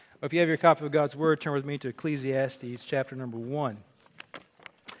If you have your copy of God's Word, turn with me to Ecclesiastes chapter number 1.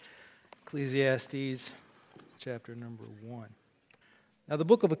 Ecclesiastes chapter number 1. Now, the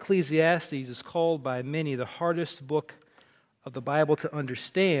book of Ecclesiastes is called by many the hardest book of the Bible to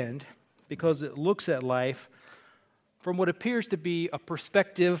understand because it looks at life from what appears to be a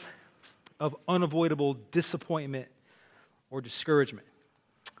perspective of unavoidable disappointment or discouragement.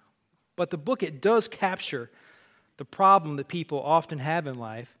 But the book, it does capture the problem that people often have in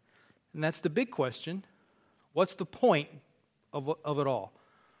life, and that's the big question: what's the point of it all?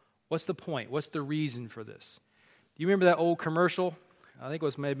 What's the point? What's the reason for this? Do you remember that old commercial? I think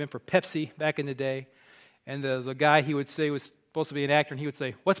it may have been for Pepsi back in the day. And the guy, he would say, was supposed to be an actor, and he would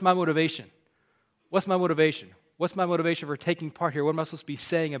say, "What's my motivation? What's my motivation? What's my motivation for taking part here? What am I supposed to be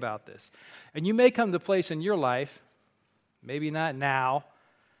saying about this?" And you may come to a place in your life, maybe not now,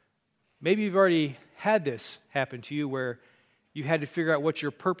 maybe you've already had this happen to you where you had to figure out what your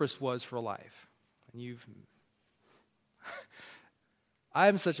purpose was for life. And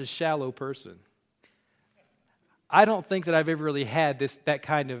I'm such a shallow person. I don't think that I've ever really had this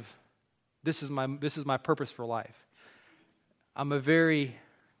is my purpose for life. I'm very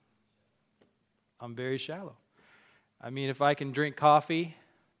shallow. I mean, if I can drink coffee,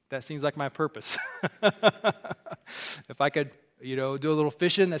 that seems like my purpose. If I could, do a little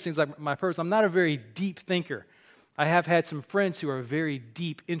fishing, that seems like my purpose. I'm not a very deep thinker. I have had some friends who are very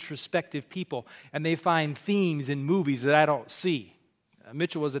deep, introspective people, and they find themes in movies that I don't see.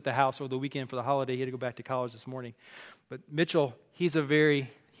 Mitchell was at the house over the weekend for the holiday. He had to go back to college this morning. But Mitchell, he's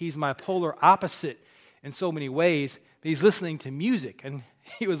my polar opposite in so many ways. He's listening to music, and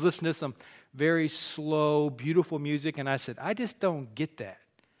he was listening to some very slow, beautiful music, and I said, I just don't get that.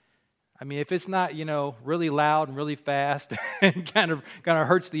 I mean, if it's not, really loud and really fast and kind of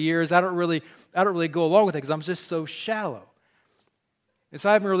hurts the ears, I don't really go along with it because I'm just so shallow. And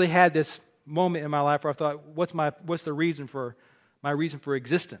so I haven't really had this moment in my life where I thought, what's the reason for my reason for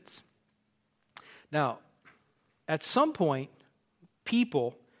existence? Now, at some point,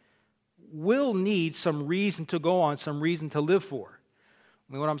 people will need some reason to go on, some reason to live for.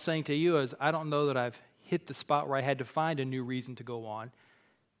 I mean, what I'm saying to you is I don't know that I've hit the spot where I had to find a new reason to go on.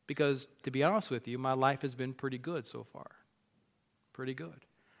 Because, to be honest with you, my life has been pretty good so far. Pretty good.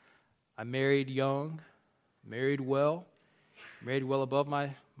 I married young, married well above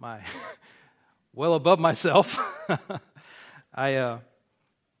well above myself. I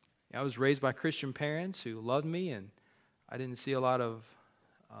was raised by Christian parents who loved me, and I didn't see a lot of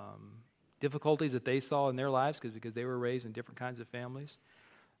difficulties that they saw in their lives because they were raised in different kinds of families.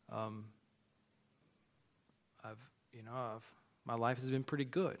 My life has been pretty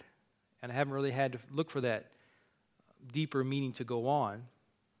good, and I haven't really had to look for that deeper meaning to go on.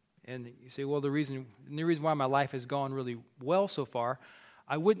 And you say, well, the reason why my life has gone really well so far,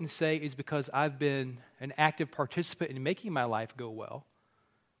 I wouldn't say is because I've been an active participant in making my life go well.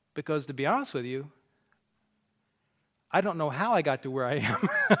 Because to be honest with you, I don't know how I got to where I am.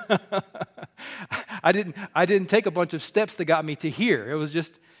 I didn't take a bunch of steps that got me to here. It was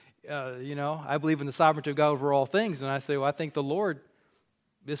just I believe in the sovereignty of God over all things, and I say, well, I think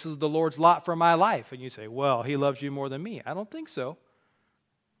this is the Lord's lot for my life. And you say, well, He loves you more than me. I don't think so.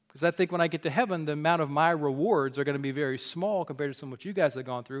 Because I think when I get to heaven, the amount of my rewards are going to be very small compared to some of what you guys have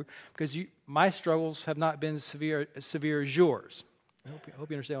gone through, because my struggles have not been as severe as yours. I hope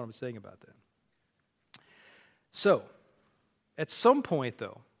you understand what I'm saying about that. So, at some point,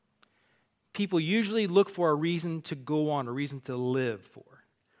 though, people usually look for a reason to go on, a reason to live for.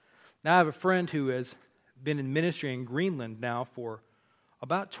 Now, I have a friend who has been in ministry in Greenland now for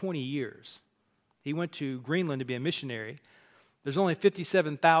about 20 years. He went to Greenland to be a missionary. There's only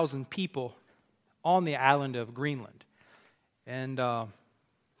 57,000 people on the island of Greenland. And so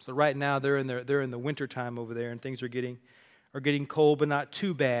right now they're in the winter time over there, and things are getting cold, but not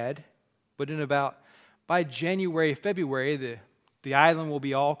too bad. But by January, February, the island will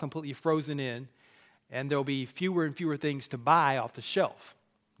be all completely frozen in, and there'll be fewer and fewer things to buy off the shelf.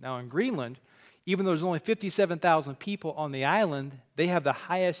 Now, in Greenland, even though there's only 57,000 people on the island, they have the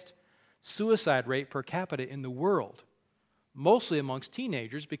highest suicide rate per capita in the world, mostly amongst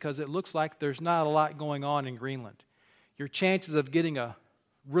teenagers, because it looks like there's not a lot going on in Greenland. Your chances of getting a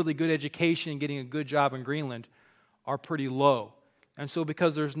really good education and getting a good job in Greenland are pretty low. And so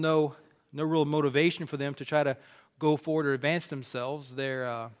because there's no real motivation for them to try to go forward or advance themselves,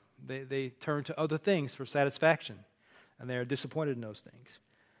 they turn to other things for satisfaction, and they're disappointed in those things.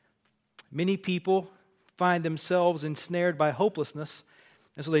 Many people find themselves ensnared by hopelessness,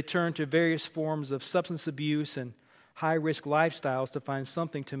 and so they turn to various forms of substance abuse and high-risk lifestyles to find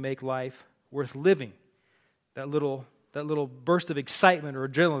something to make life worth living. That little that little burst of excitement or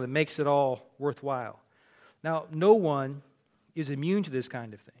adrenaline that makes it all worthwhile. Now, no one is immune to this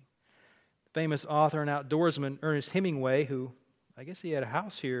kind of thing. Famous author and outdoorsman Ernest Hemingway, who I guess he had a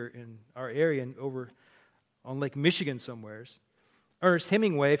house here in our area and over on Lake Michigan somewheres. Ernest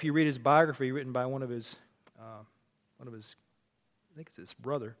Hemingway, if you read his biography written by one of his, I think it's his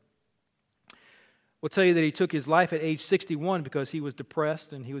brother, will tell you that he took his life at age 61 because he was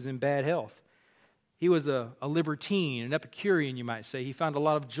depressed and he was in bad health. He was a libertine, an Epicurean, you might say. He found a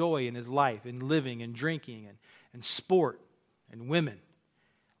lot of joy in his life, in living and drinking and sport and women.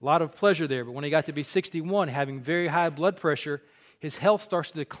 A lot of pleasure there, but when he got to be 61, having very high blood pressure, his health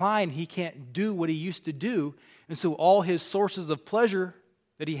starts to decline. He can't do what he used to do, and so all his sources of pleasure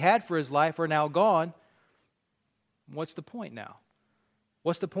that he had for his life are now gone. What's the point now?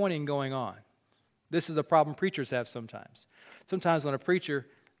 What's the point in going on? This is a problem preachers have sometimes. Sometimes when a preacher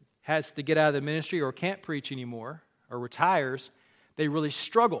has to get out of the ministry or can't preach anymore or retires, they really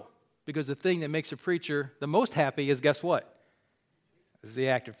struggle because the thing that makes a preacher the most happy is, guess what? Is the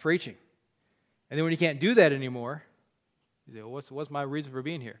act of preaching. And then when you can't do that anymore, you say, well, what's my reason for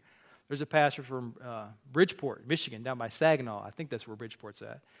being here? There's a pastor from Bridgeport, Michigan, down by Saginaw. I think that's where Bridgeport's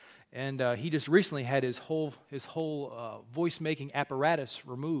at. And he just recently had his whole voice-making apparatus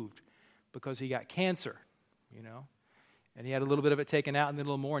removed because he got cancer, And he had a little bit of it taken out and then a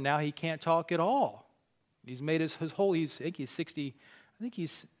little more. And now he can't talk at all. He's made his whole, I think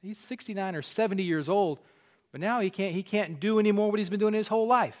he's 69 or 70 years old. But now he can't do anymore what he's been doing his whole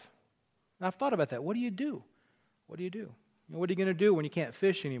life. And I've thought about that. What do you do? What do you do? What are you going to do when you can't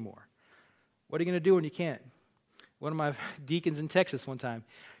fish anymore? What are you going to do when you can't? One of my deacons in Texas one time,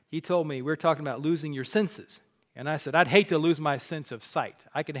 he told me, we were talking about losing your senses. And I said, I'd hate to lose my sense of sight.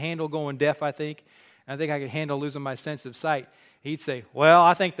 I could handle going deaf, I think. And I think I could handle losing my sense of sight. He'd say, well,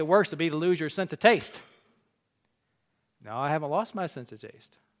 I think the worst would be to lose your sense of taste. No, I haven't lost my sense of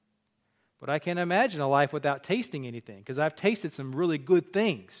taste. But I can't imagine a life without tasting anything, because I've tasted some really good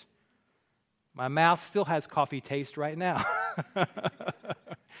things. My mouth still has coffee taste right now.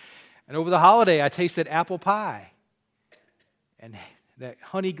 And over the holiday, I tasted apple pie and that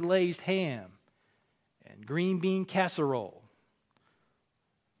honey glazed ham and green bean casserole,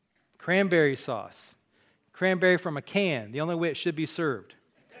 cranberry sauce, cranberry from a can, the only way it should be served.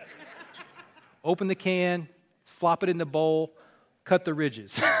 Open the can, flop it in the bowl, cut the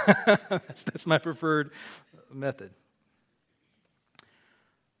ridges. That's my preferred method.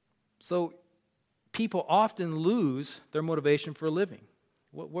 So people often lose their motivation for living.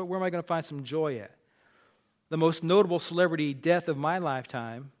 Where am I going to find some joy at? The most notable celebrity death of my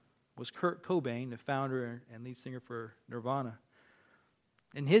lifetime was Kurt Cobain, the founder and lead singer for Nirvana.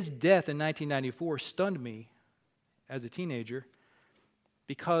 And his death in 1994 stunned me as a teenager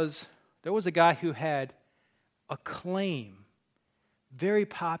because there was a guy who had acclaim, very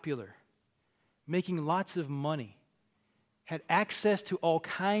popular, making lots of money, had access to all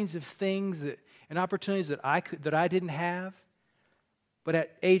kinds of things and opportunities that I didn't have. But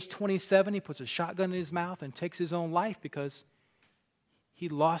at age 27, he puts a shotgun in his mouth and takes his own life because he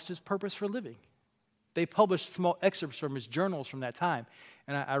lost his purpose for living. They published small excerpts from his journals from that time,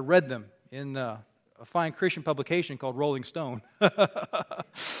 and I read them in a fine Christian publication called Rolling Stone.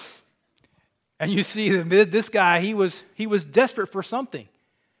 And you see this guy, he was desperate for something,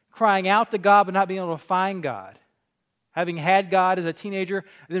 crying out to God but not being able to find God. Having had God as a teenager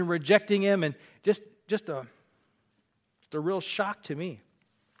and then rejecting Him, and just a real shock to me.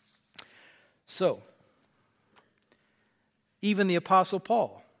 So, even the Apostle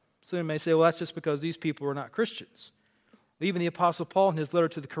Paul. Some may say, well, that's just because these people are not Christians. Even the Apostle Paul in his letter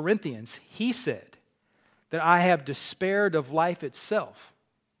to the Corinthians, he said that I have despaired of life itself.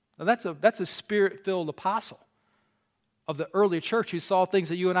 Now that's a spirit-filled apostle of the early church who saw things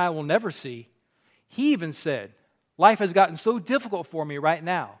that you and I will never see. He even said, life has gotten so difficult for me right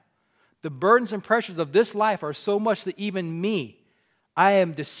now. The burdens and pressures of this life are so much that even me,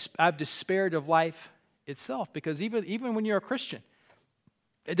 I've despaired of life itself. Because even when you're a Christian,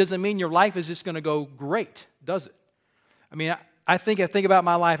 it doesn't mean your life is just going to go great, does it? I mean, I think about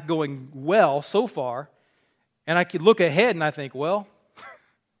my life going well so far, and I could look ahead and I think, well,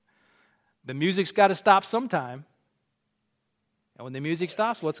 the music's got to stop sometime. And when the music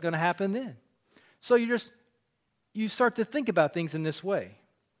stops, what's going to happen then? So you start to think about things in this way.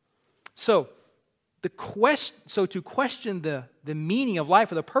 So to question the meaning of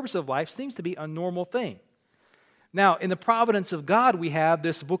life or the purpose of life seems to be a normal thing. Now, in the providence of God, we have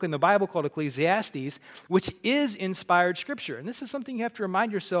this book in the Bible called Ecclesiastes, which is inspired Scripture. And this is something you have to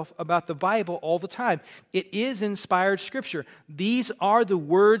remind yourself about the Bible all the time. It is inspired Scripture. These are the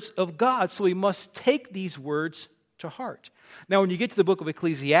words of God, so we must take these words to heart. Now, when you get to the book of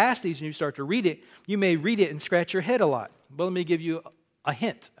Ecclesiastes and you start to read it, you may read it and scratch your head a lot. But let me give you a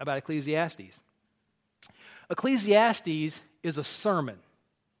hint about Ecclesiastes. Ecclesiastes is a sermon.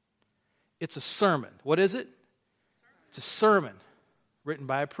 It's a sermon. What is it? It's a sermon written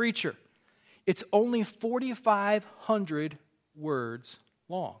by a preacher. It's only 4,500 words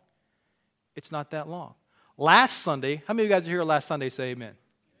long. It's not that long. Last Sunday, how many of you guys are here last Sunday? Say amen.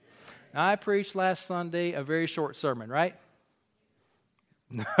 Now, I preached last Sunday a very short sermon, right?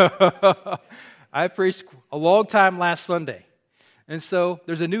 I preached a long time last Sunday. And so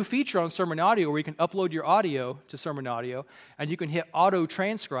there's a new feature on Sermon Audio where you can upload your audio to Sermon Audio, and you can hit auto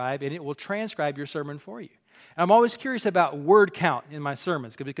transcribe, and it will transcribe your sermon for you. And I'm always curious about word count in my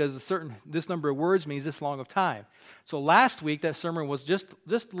sermons because this number of words means this long of time. So last week that sermon was just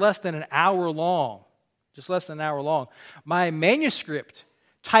less than an hour long. Just less than an hour long. My manuscript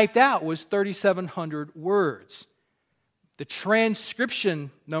typed out was 3,700 words. The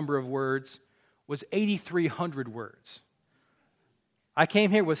transcription number of words was 8,300 words. I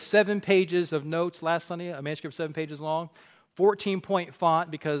came here with 7 pages of notes last Sunday, a manuscript 7 pages long, 14-point font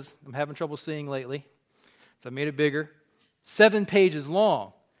because I'm having trouble seeing lately. So I made it bigger. 7 pages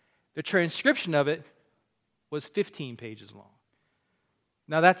long. The transcription of it was 15 pages long.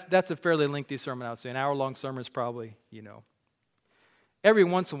 Now, that's a fairly lengthy sermon, I would say. An hour-long sermon is probably, every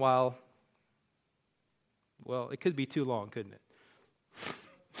once in a while, well, it could be too long, couldn't it?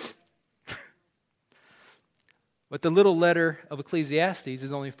 But the little letter of Ecclesiastes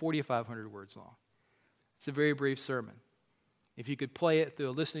is only 4,500 words long. It's a very brief sermon. If you could play it through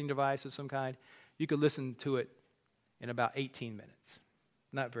a listening device of some kind, you could listen to it in about 18 minutes.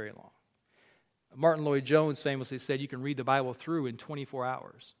 Not very long. Martin Lloyd-Jones famously said you can read the Bible through in 24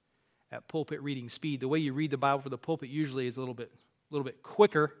 hours at pulpit reading speed. The way you read the Bible for the pulpit usually is a little bit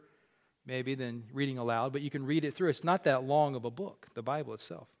quicker, maybe, than reading aloud, but you can read it through. It's not that long of a book, the Bible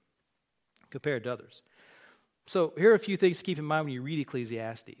itself, compared to others. So here are a few things to keep in mind when you read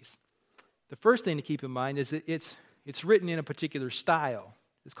Ecclesiastes. The first thing to keep in mind is that it's written in a particular style.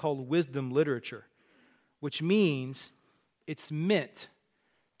 It's called wisdom literature, which means it's meant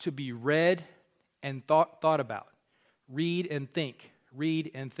to be read and thought about. Read and think.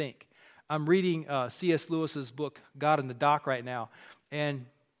 Read and think. I'm reading C.S. Lewis's book, God in the Dock, right now. And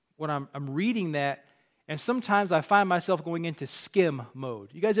when I'm reading that, and sometimes I find myself going into skim mode.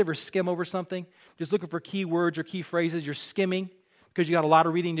 You guys ever skim over something? Just looking for key words or key phrases. You're skimming because you got a lot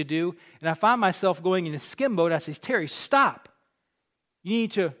of reading to do. And I find myself going into skim mode. I say, Terry, stop. You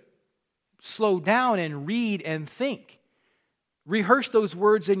need to slow down and read and think. Rehearse those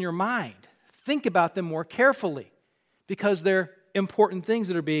words in your mind. Think about them more carefully because they're important things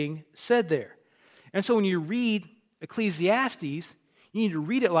that are being said there. And so when you read Ecclesiastes, you need to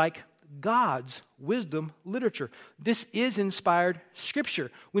read it like God's wisdom literature. This is inspired scripture.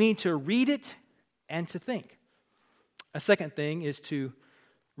 We need to read it and to think. A second thing is to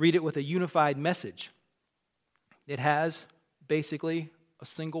read it with a unified message. It has basically a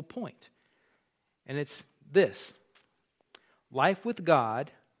single point, and it's this: life with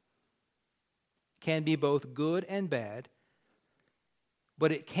God can be both good and bad,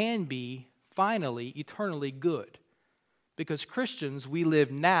 but it can be finally eternally good. Because Christians, we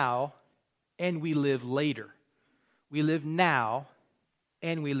live now and we live later. We live now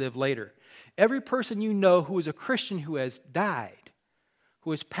and we live later. Every person you know who is a Christian who has died,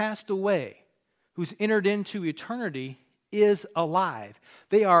 who has passed away, who's entered into eternity is alive.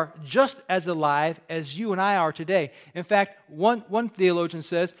 They are just as alive as you and I are today. In fact, one theologian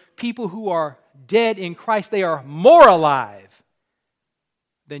says, people who are dead in Christ, they are more alive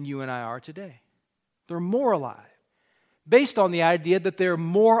than you and I are today. They're more alive. Based on the idea that they're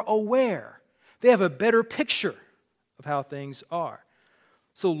more aware. They have a better picture of how things are.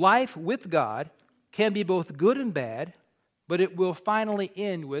 So life with God can be both good and bad, but it will finally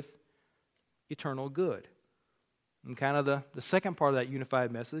end with eternal good. And kind of the second part of that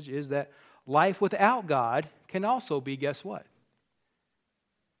unified message is that life without God can also be, guess what?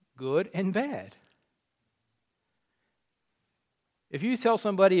 Good and bad. If you tell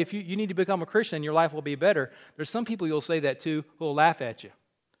somebody if you need to become a Christian, your life will be better, there's some people you'll say that to who will laugh at you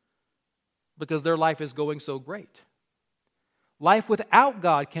because their life is going so great. Life without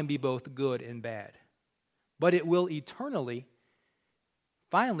God can be both good and bad, but it will eternally,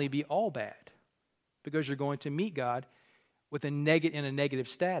 finally be all bad because you're going to meet God in a negative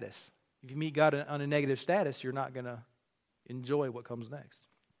status. If you meet God on a negative status, you're not going to enjoy what comes next.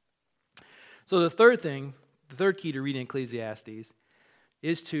 So the third key to reading Ecclesiastes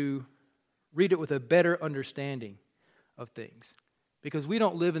is to read it with a better understanding of things. Because we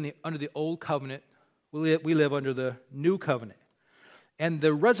don't live under the old covenant We live under the new covenant. And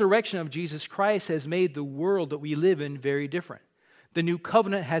the resurrection of Jesus Christ has made the world that we live in very different. The new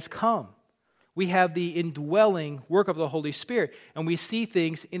covenant has come. We have the indwelling work of the Holy Spirit, and we see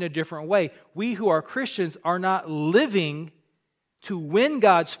things in a different way. We who are Christians are not living to win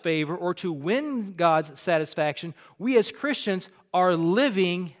God's favor or to win God's satisfaction. We as Christians are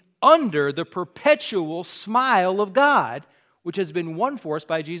living under the perpetual smile of God, which has been won for us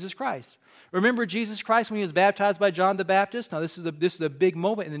by Jesus Christ. Remember Jesus Christ when he was baptized by John the Baptist? Now this is a big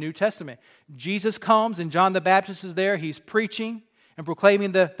moment in the New Testament. Jesus comes and John the Baptist is there. He's preaching and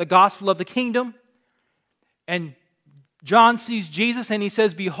proclaiming the gospel of the kingdom. And John sees Jesus and he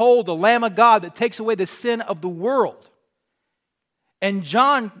says, "Behold, the Lamb of God that takes away the sin of the world." And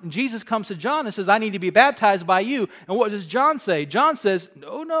Jesus comes to John and says, "I need to be baptized by you." And what does John say? John says,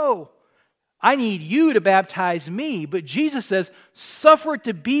 No, I need you to baptize me. But Jesus says, "Suffer it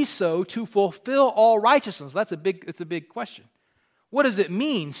to be so to fulfill all righteousness." It's a big question. What does it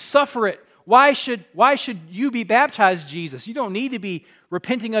mean? Suffer it. Why should you be baptized, Jesus? You don't need to be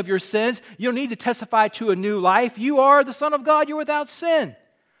repenting of your sins. You don't need to testify to a new life. You are the Son of God. You're without sin.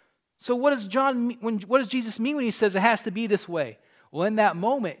 So what does Jesus mean when he says it has to be this way? Well, in that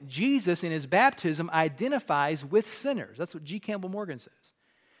moment, Jesus in his baptism identifies with sinners. That's what G. Campbell Morgan says.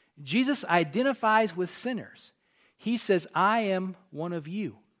 Jesus identifies with sinners. He says, "I am one of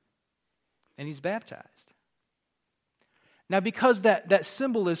you." And he's baptized. Now, because that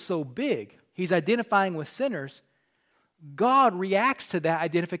symbol is so big, he's identifying with sinners, God reacts to that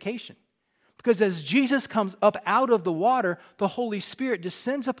identification. Because as Jesus comes up out of the water, the Holy Spirit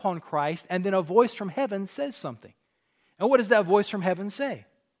descends upon Christ, and then a voice from heaven says something. And what does that voice from heaven say?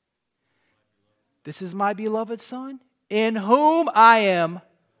 "This is my beloved Son, in whom I am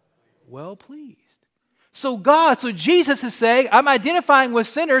well pleased." So Jesus is saying, I'm identifying with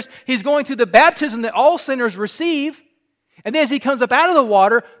sinners. He's going through the baptism that all sinners receive. And then as he comes up out of the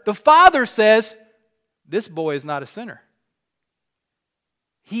water, the Father says, "This boy is not a sinner.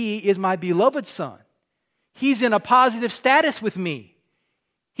 He is my beloved Son. He's in a positive status with me.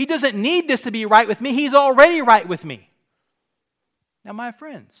 He doesn't need this to be right with me. He's already right with me." Now, my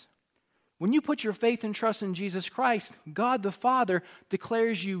friends, when you put your faith and trust in Jesus Christ, God the Father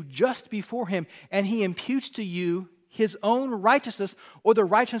declares you just before Him, and He imputes to you His own righteousness or the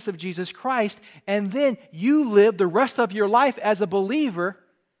righteousness of Jesus Christ, and then you live the rest of your life as a believer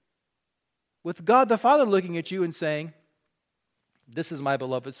with God the Father looking at you and saying, "This is my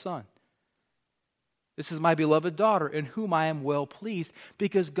beloved Son. This is my beloved daughter in whom I am well pleased,"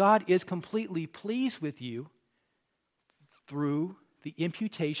 because God is completely pleased with you through the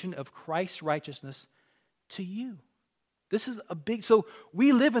imputation of Christ's righteousness to you. This is so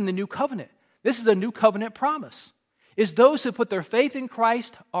we live in the new covenant. This is a new covenant promise. Is those who put their faith in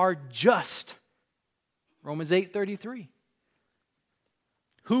Christ are just. Romans 8:33.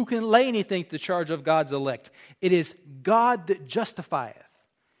 Who can lay anything to the charge of God's elect? It is God that justifieth.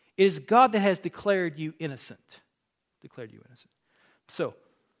 It is God that has declared you innocent. So,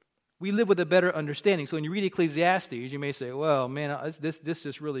 we live with a better understanding. So when you read Ecclesiastes, you may say, "Well, man, this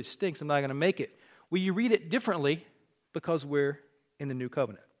just really stinks. I'm not going to make it." Well, you read it differently because we're in the new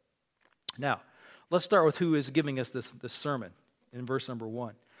covenant. Now, let's start with who is giving us this sermon in verse number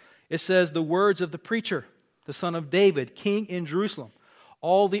 1. It says, "The words of the preacher, the son of David, king in Jerusalem."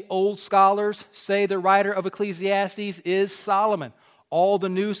 All the old scholars say the writer of Ecclesiastes is Solomon. All the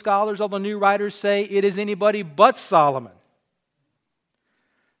new scholars, all the new writers say it is anybody but Solomon.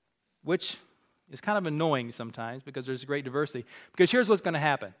 Which is kind of annoying sometimes because there's great diversity. Because here's what's going to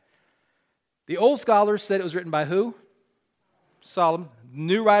happen. The old scholars said it was written by who? Solomon.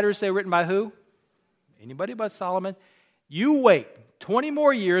 New writers say written by who? Anybody but Solomon. You wait 20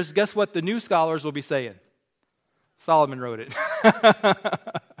 more years, guess what the new scholars will be saying? Solomon wrote it.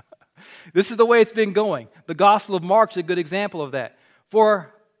 This is the way it's been going. The Gospel of Mark is a good example of that.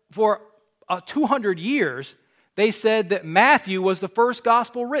 For 200 years, they said that Matthew was the first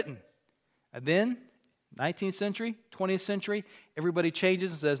gospel written. And then, 19th century, 20th century, everybody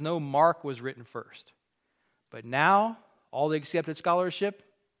changes and says, no, Mark was written first. But now, all the accepted scholarship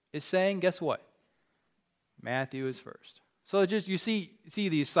is saying, guess what? Matthew is first. So you see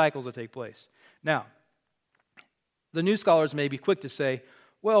these cycles that take place. Now, the new scholars may be quick to say,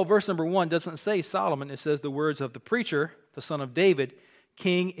 well, verse number 1 doesn't say Solomon. It says the words of the preacher, the son of David,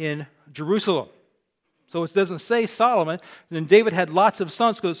 king in Jerusalem. So it doesn't say Solomon. And David had lots of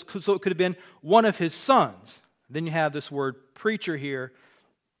sons, so it could have been one of his sons. Then you have this word preacher here,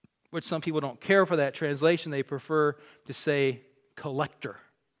 which some people don't care for that translation. They prefer to say collector,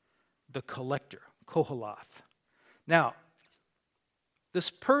 the collector, Kohalath. Now, this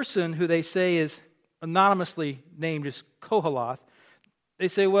person who they say is anonymously named as Koheloth, they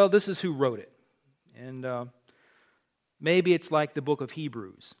say, well, this is who wrote it. And maybe it's like the book of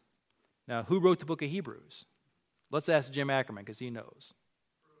Hebrews. Now, who wrote the book of Hebrews? Let's ask Jim Ackerman because he knows.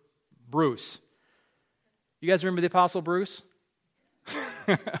 Bruce. You guys remember the Apostle Bruce?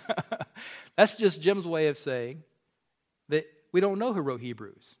 That's just Jim's way of saying that we don't know who wrote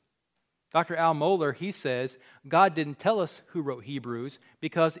Hebrews. Dr. Al Mohler, he says, God didn't tell us who wrote Hebrews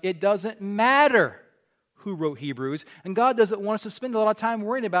because it doesn't matter who wrote Hebrews, and God doesn't want us to spend a lot of time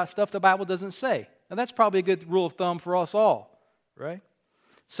worrying about stuff the Bible doesn't say. Now, that's probably a good rule of thumb for us all, right?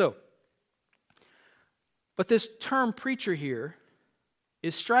 So, but this term preacher here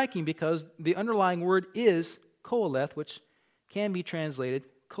is striking because the underlying word is koheleth, which can be translated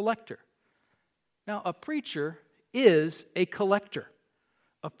collector. Now, a preacher is a collector.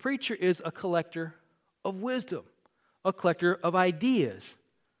 A preacher is a collector of wisdom, a collector of ideas,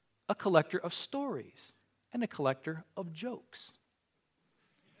 a collector of stories, and a collector of jokes.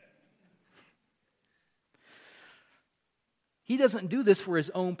 He doesn't do this for his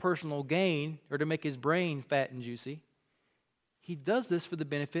own personal gain or to make his brain fat and juicy. He does this for the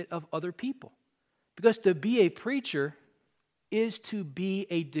benefit of other people. Because to be a preacher is to be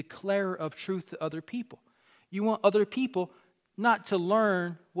a declarer of truth to other people. You want other people not to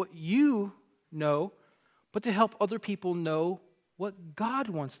learn what you know, but to help other people know what God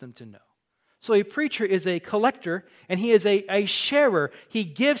wants them to know. So a preacher is a collector, and he is a sharer. He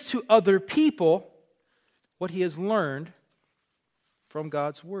gives to other people what he has learned from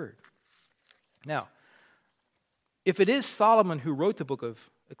God's Word. Now, if it is Solomon who wrote the book of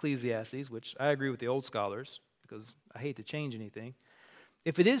Ecclesiastes, which I agree with the old scholars, because I hate to change anything,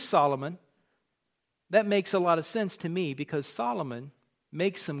 if it is Solomon, that makes a lot of sense to me because Solomon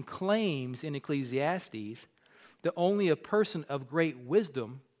makes some claims in Ecclesiastes that only a person of great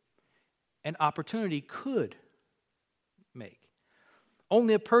wisdom and opportunity could make.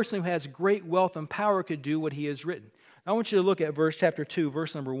 Only a person who has great wealth and power could do what he has written. I want you to look at chapter 2,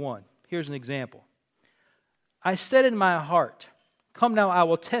 verse number 1. Here's an example. I said in my heart, come now, I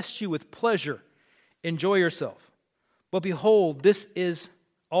will test you with pleasure. Enjoy yourself. But behold, this is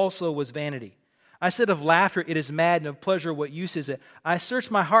also was vanity. I said of laughter, it is mad, and of pleasure, what use is it? I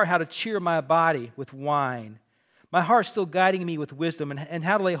searched my heart how to cheer my body with wine. My heart still guiding me with wisdom, and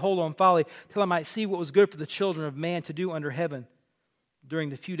how to lay hold on folly, till I might see what was good for the children of man to do under heaven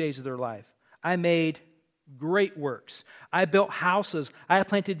during the few days of their life. I made great works. I built houses. I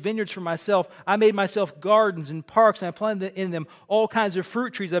planted vineyards for myself. I made myself gardens and parks, and I planted in them all kinds of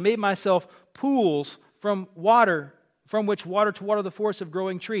fruit trees. I made myself pools from which water to water the forest of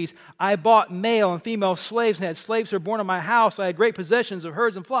growing trees. I bought male and female slaves and had slaves who were born in my house. I had great possessions of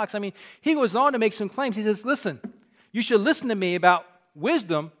herds and flocks. I mean, he goes on to make some claims. He says, listen, you should listen to me about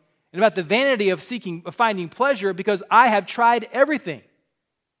wisdom and about the vanity of finding pleasure because I have tried everything.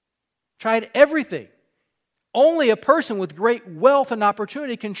 Tried everything. Only a person with great wealth and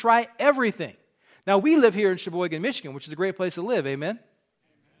opportunity can try everything. Now, we live here in Sheboygan, Michigan, which is a great place to live. Amen?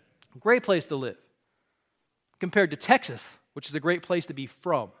 Great place to live. Compared to Texas, which is a great place to be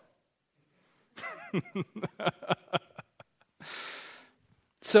from.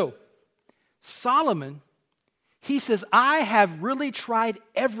 So, Solomon, he says, I have really tried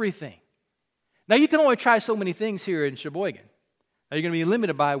everything. Now, you can only try so many things here in Sheboygan. Now, you're going to be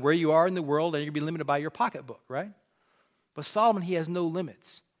limited by where you are in the world, and you're going to be limited by your pocketbook, right? But Solomon, he has no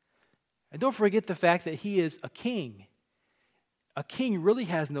limits. And don't forget the fact that he is a king. A king really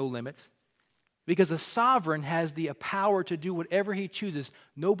has no limits because a sovereign has the power to do whatever he chooses.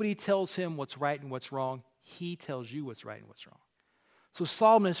 Nobody tells him what's right and what's wrong. He tells you what's right and what's wrong. So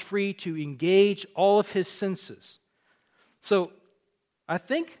Solomon is free to engage all of his senses. So I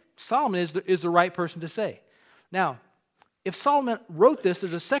think Solomon is the right person to say. Now, if Solomon wrote this,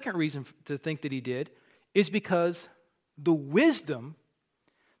 there's a second reason to think that he did, is because the wisdom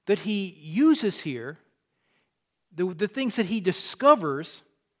that he uses here, the things that he discovers,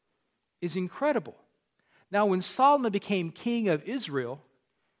 is incredible. Now, when Solomon became king of Israel,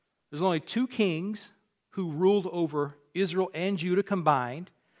 there's only two kings who ruled over Israel and Judah combined,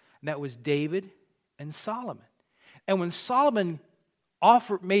 and that was David and Solomon. And when Solomon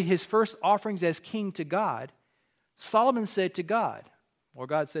made his first offerings as king to God, Solomon said to God, or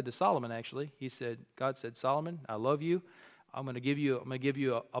God said to Solomon actually, God said, Solomon, I love you. I'm going to give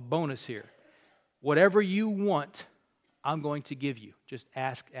you a bonus here. Whatever you want, I'm going to give you. Just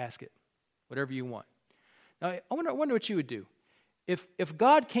ask it. Whatever you want. Now, I wonder what you would do. If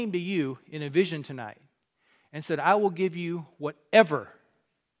God came to you in a vision tonight and said, I will give you whatever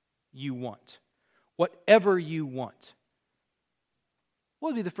you want. Whatever you want. What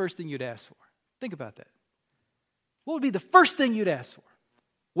would be the first thing you'd ask for? Think about that. What would be the first thing you'd ask for?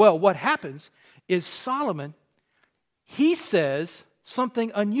 Well, what happens is Solomon, he says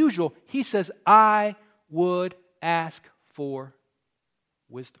something unusual. He says, I would ask for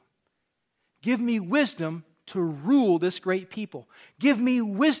wisdom. Give me wisdom to rule this great people. Give me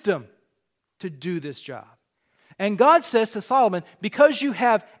wisdom to do this job. And God says to Solomon, because you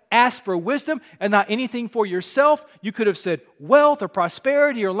have asked for wisdom and not anything for yourself, you could have said wealth or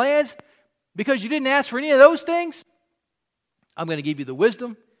prosperity or lands. Because you didn't ask for any of those things, I'm going to give you the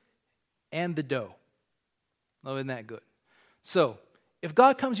wisdom and the dough. Oh, isn't that good? So, if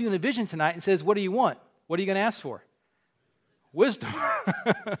God comes to you in a vision tonight and says, what do you want? What are you going to ask for? Wisdom.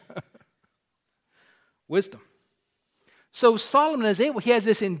 Wisdom. So Solomon is able, he has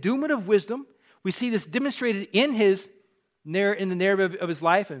this endowment of wisdom. We see this demonstrated in the narrative of his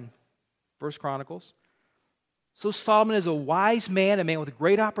life in 1 Chronicles. So Solomon is a wise man, a man with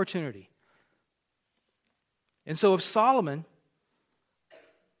great opportunity. And so if Solomon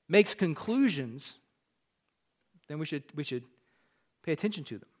makes conclusions, then we should pay attention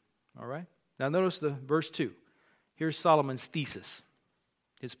to them. All right? Now notice the verse 2. Here's Solomon's thesis,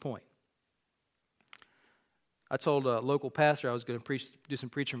 his point. I told a local pastor I was going to do some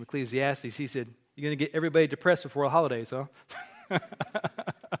preaching from Ecclesiastes. He said, you're going to get everybody depressed before the holidays, huh? I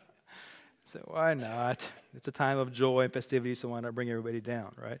said, why not? It's a time of joy and festivity, so why not bring everybody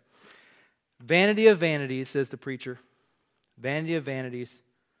down, right? Vanity of vanities, says the preacher. Vanity of vanities,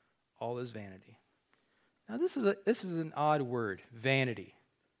 all is vanity. Now this is an odd word, vanity.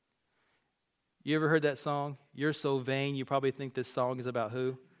 You ever heard that song? You're so vain, you probably think this song is about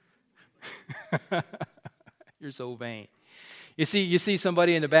who? You're so vain. You see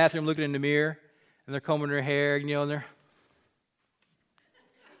somebody in the bathroom looking in the mirror, and they're combing their hair, and they're...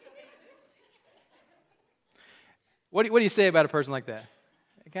 What do you say about a person like that?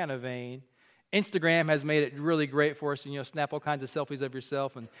 Kind of vain. Instagram has made it really great for us. Snap all kinds of selfies of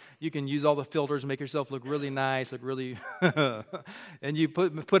yourself, and you can use all the filters and make yourself look really nice, look really... and you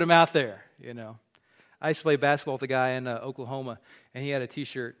put them out there, I used to play basketball with a guy in Oklahoma, and he had a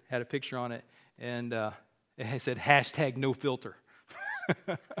T-shirt, had a picture on it, and it said, #NoFilter.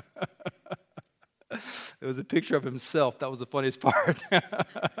 It was a picture of himself. That was the funniest part.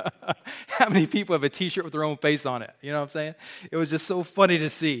 How many people have a T-shirt with their own face on it? You know what I'm saying? It was just so funny to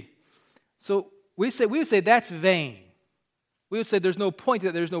see. So we would say that's vain. We would say there's no point to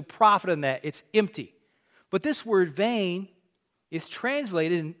that. There's no profit in that. It's empty. But this word vain is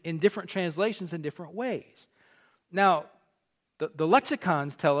translated in different translations in different ways. Now, the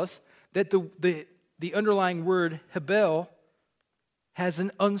lexicons tell us that the underlying word hebel has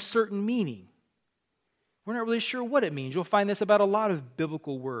an uncertain meaning. We're not really sure what it means. You'll find this about a lot of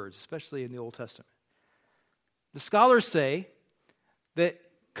biblical words, especially in the Old Testament. The scholars say that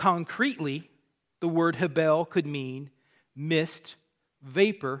concretely, the word hebel could mean mist,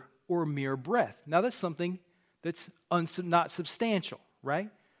 vapor, or mere breath. Now that's something that's not substantial, right?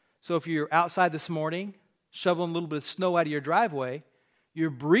 So if you're outside this morning, shoveling a little bit of snow out of your driveway, you're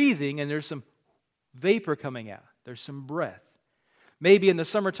breathing and there's some vapor coming out. There's some breath. Maybe in the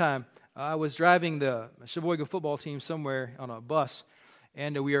summertime, I was driving the Sheboygan football team somewhere on a bus,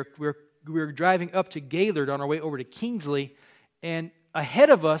 and we were driving up to Gaylord on our way over to Kingsley, and ahead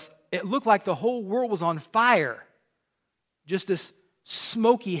of us, it looked like the whole world was on fire. Just this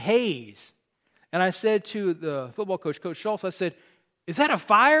smoky haze. And I said to the football coach, Coach Schultz, I said, is that a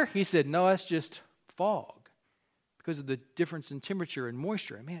fire? He said, no, that's just fog because of the difference in temperature and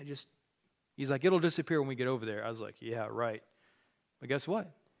moisture. And man, he's like, it'll disappear when we get over there. I was like, yeah, right. But guess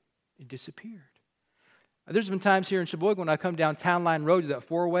what? It disappeared. There's been times here in Sheboygan when I come down Town Line Road to that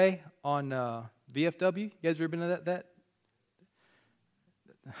four-way on VFW. You guys ever been to that?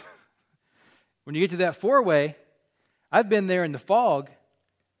 When you get to that four-way, I've been there in the fog,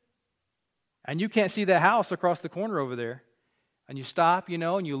 and you can't see that house across the corner over there. And you stop,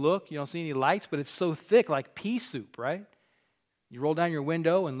 and you look. You don't see any lights, but it's so thick, like pea soup, right? You roll down your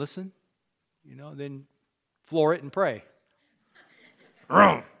window and listen, then floor it and pray.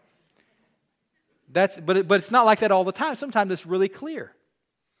 But it's not like that all the time. Sometimes it's really clear.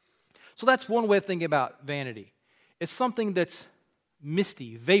 So that's one way of thinking about vanity. It's something that's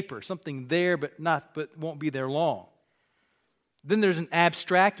misty, vapor, something there but won't be there long. Then there's an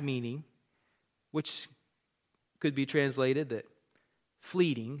abstract meaning, which could be translated that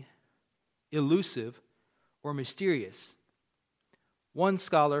fleeting, elusive, or mysterious. One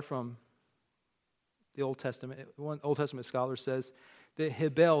scholar from the Old Testament, one Old Testament scholar says that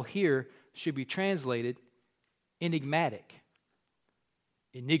hebel here should be translated enigmatic.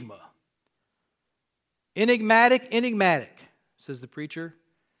 Enigma. Enigmatic, says the preacher.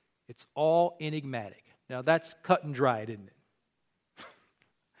 It's all enigmatic. Now that's cut and dried, isn't it?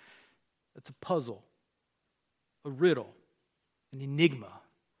 It's a puzzle, a riddle, an enigma,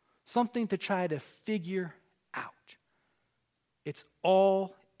 something to try to figure out. It's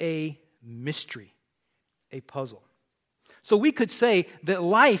all a mystery, a puzzle. So we could say that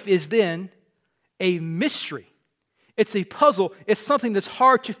life is then a mystery. It's a puzzle. It's something that's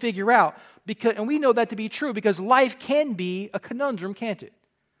hard to figure out. And we know that to be true because life can be a conundrum, can't it?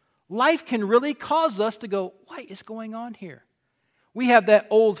 Life can really cause us to go, what is going on here? We have that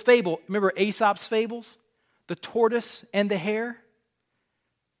old fable. Remember Aesop's fables? The tortoise and the hare?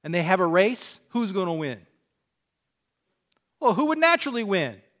 And they have a race. Who's going to win? Well, who would naturally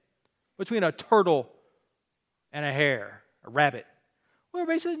win between a turtle and a hare, a rabbit? Well,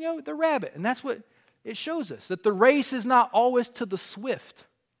 everybody says, the rabbit. And that's what it shows us, that the race is not always to the swift.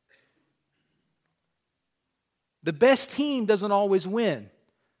 The best team doesn't always win,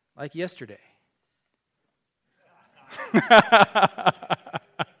 like yesterday.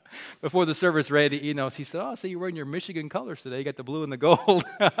 Before the service read, he said, I see you're wearing your Michigan colors today. You got the blue and the gold.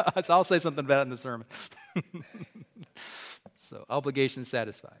 So I'll say something about it in the sermon. So, obligation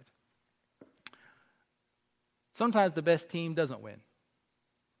satisfied. Sometimes the best team doesn't win.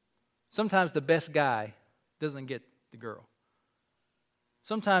 Sometimes the best guy doesn't get the girl.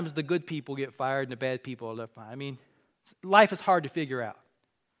 Sometimes the good people get fired and the bad people are left behind. I mean, life is hard to figure out.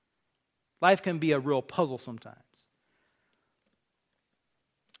 Life can be a real puzzle sometimes.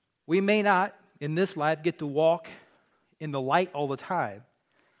 We may not, in this life, get to walk in the light all the time.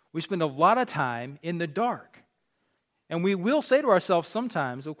 We spend a lot of time in the dark. And we will say to ourselves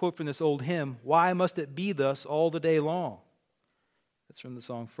sometimes, we'll quote from this old hymn, why must it be thus all the day long? That's from the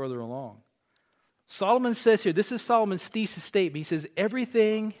song Further Along. Solomon says here, this is Solomon's thesis statement. He says,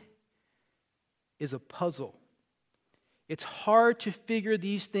 everything is a puzzle. It's hard to figure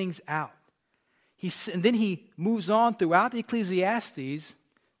these things out. And then he moves on throughout the Ecclesiastes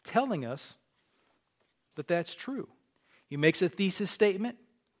telling us that that's true. He makes a thesis statement,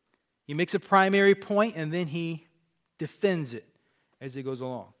 he makes a primary point, and then he defends it as he goes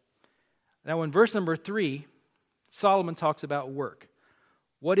along. Now in verse number 3, Solomon talks about work.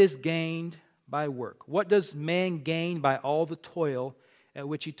 What is gained by work? What does man gain by all the toil at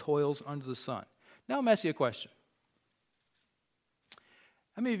which he toils under the sun? Now I'm asking you a question.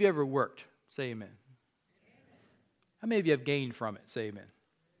 How many of you ever worked? Say amen. How many of you have gained from it? Say amen.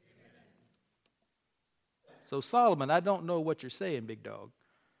 So Solomon, I don't know what you're saying, big dog.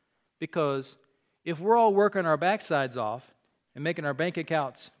 Because if we're all working our backsides off and making our bank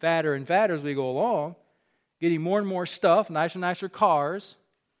accounts fatter and fatter as we go along, getting more and more stuff, nicer and nicer cars,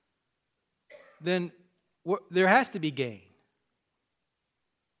 then there has to be gain.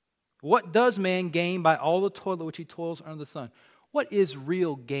 What does man gain by all the toil which he toils under the sun? What is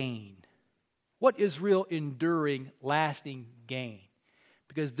real gain? What is real enduring, lasting gain?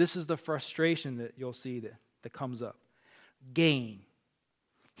 Because this is the frustration that you'll see that comes up. Gain.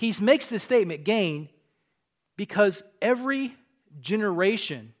 He makes this statement, gain, because every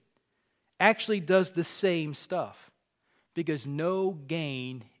generation actually does the same stuff. Because no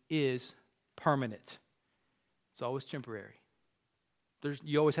gain is permanent. It's always temporary.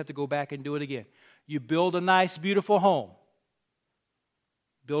 You always have to go back and do it again. You build a nice, beautiful home.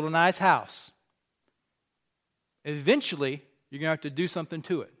 Build a nice house. Eventually, you're going to have to do something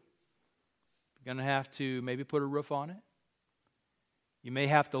to it. You're going to have to maybe put a roof on it. You may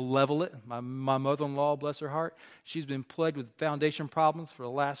have to level it. My mother-in-law, bless her heart, she's been plagued with foundation problems for the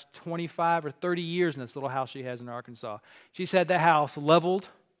last 25 or 30 years in this little house she has in Arkansas. She's had that house leveled,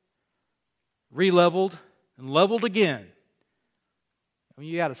 re-leveled, and leveled again. I mean,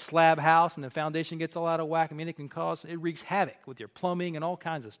 you got a slab house and the foundation gets all out of whack. I mean, it wreaks havoc with your plumbing and all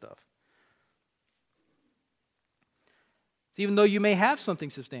kinds of stuff. So even though you may have something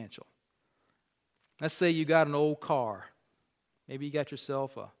substantial, let's say you got an old car. Maybe you got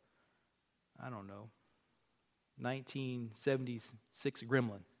yourself a, 1976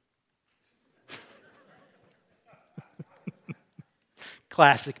 Gremlin.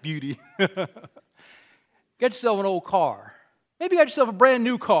 Classic beauty. Get yourself an old car. Maybe you got yourself a brand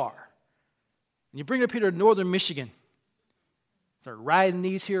new car. And you bring it up here to northern Michigan. Start riding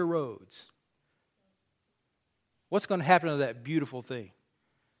these here roads. What's going to happen to that beautiful thing?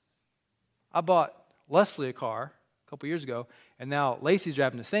 I bought Leslie a car a couple years ago, and now Lacey's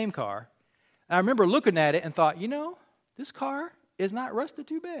driving the same car. And I remember looking at it and thought, this car is not rusted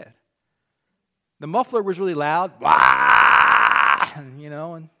too bad. The muffler was really loud. Wah!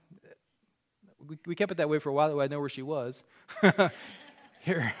 And we kept it that way for a while, that way I know where she was.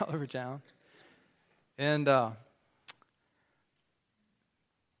 Here, all over town. And, but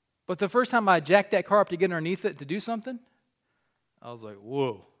But the first time I jacked that car up to get underneath it to do something, I was like,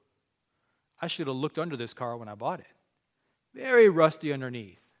 whoa. I should have looked under this car when I bought it. Very rusty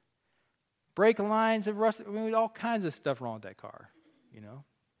underneath. Brake lines have rusted. I mean, all kinds of stuff wrong with that car, you know.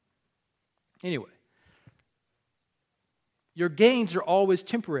 Anyway, your gains are always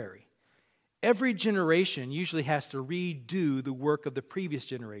temporary. Every generation usually has to redo the work of the previous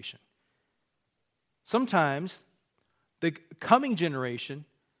generation. Sometimes the coming generation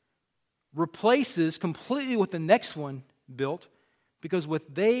replaces completely what the next one built because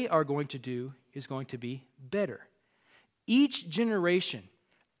what they are going to do is going to be better. Each generation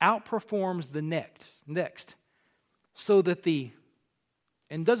outperforms the next so that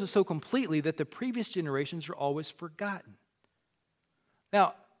and does it so completely that the previous generations are always forgotten.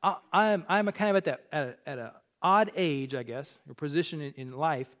 Now, I'm a kind of at an odd age, I guess, or position in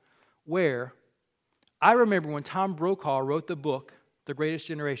life where I remember when Tom Brokaw wrote the book, The Greatest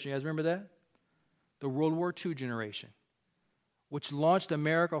Generation. You guys remember that? The World War II generation, which launched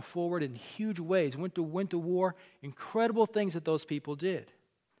America forward in huge ways, went to war, incredible things that those people did.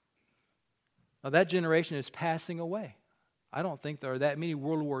 Now that generation is passing away. I don't think there are that many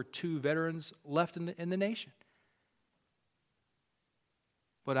World War II veterans left in the nation.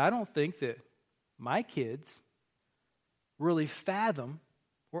 But I don't think that my kids really fathom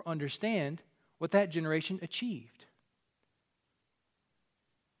or understand what that generation achieved.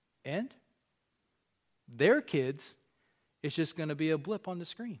 And their kids, it's just going to be a blip on the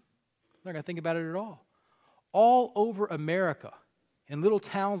screen. They're not going to think about it at all. All over America, in little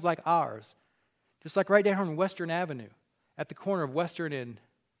towns like ours, just like right down here on Western Avenue, at the corner of Western and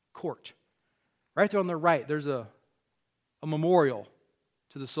Court, right there on the right, there's a memorial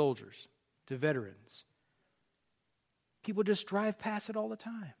to the soldiers, to veterans. People just drive past it all the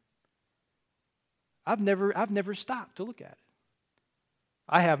time. I've never stopped to look at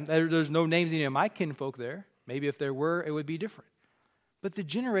it. There's no names of any of my kinfolk there. Maybe if there were, it would be different. But the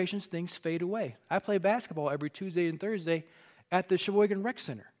generations, things fade away. I play basketball every Tuesday and Thursday at the Sheboygan Rec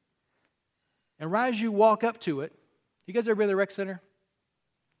Center. And right as you walk up to it, you guys ever been to the rec center?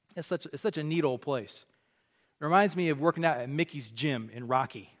 It's such a neat old place. It reminds me of working out at Mickey's gym in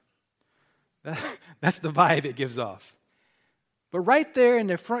Rocky. That's the vibe it gives off. But right there in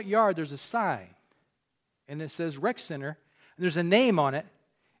the front yard, there's a sign. And it says Rec Center. And there's a name on it.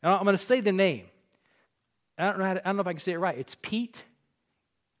 And I'm going to say the name. I don't know if I can say it right. It's Pete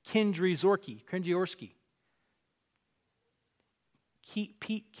Kendryorski.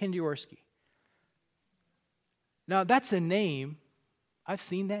 Pete Kendryorski. Now, that's a name. I've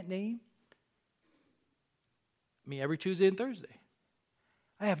seen that name. Every Tuesday and Thursday.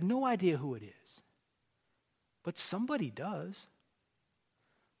 I have no idea who it is. But somebody does.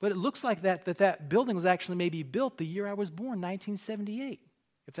 But it looks like that building was actually maybe built the year I was born, 1978,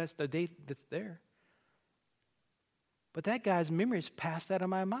 if that's the date that's there. But that guy's memory has passed out of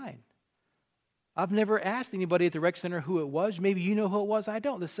my mind. I've never asked anybody at the rec center who it was. Maybe you know who it was. I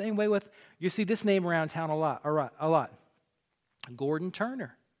don't. The same way with, you see this name around town a lot. Gordon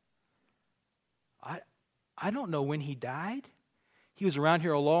Turner. I don't know when he died. He was around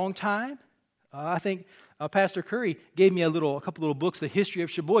here a long time. I think Pastor Curry gave me a couple little books, The History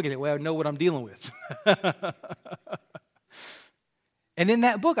of Sheboygan, that way I know what I'm dealing with. And in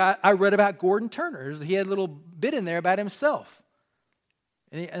that book, I read about Gordon Turner. He had a little bit in there about himself.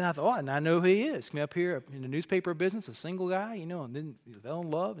 And I thought, and I know who he is. Came up here in the newspaper business, a single guy, and then he fell in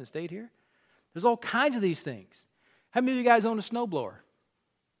love and stayed here. There's all kinds of these things. How many of you guys own a snowblower?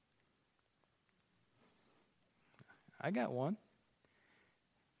 I got one.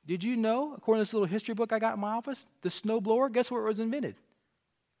 Did you know, according to this little history book I got in my office, the snowblower, guess where it was invented?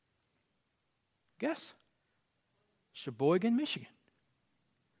 Guess? Sheboygan, Michigan.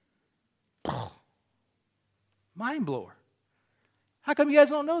 Mind blower. How come you guys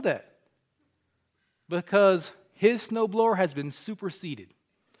don't know that? Because his snowblower has been superseded.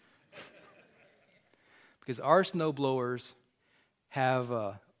 Because our snowblowers have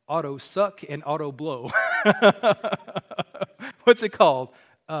auto suck and auto blow. What's it called?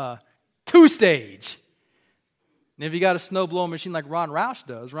 Two-stage. And if you got a snow blowing machine like Ron Roush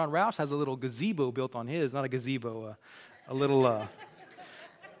does, Ron Roush has a little gazebo built on his, not a gazebo, a little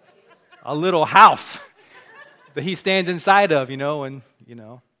house that he stands inside of, and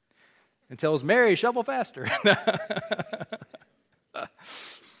tells Mary, shovel faster.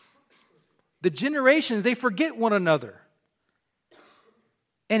 The generations, they forget one another.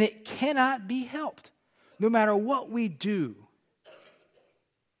 And it cannot be helped. No matter what we do,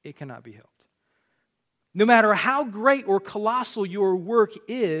 it cannot be helped. No matter how great or colossal your work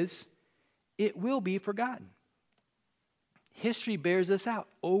is, it will be forgotten. History bears this out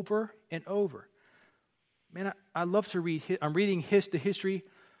over and over. Man, I love to read. I'm reading the history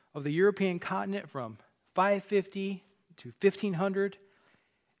of the European continent from 550 to 1500.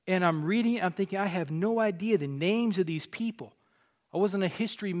 And I'm reading it, I'm thinking, I have no idea the names of these people. I wasn't a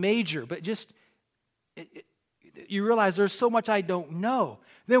history major, but just, you realize there's so much I don't know.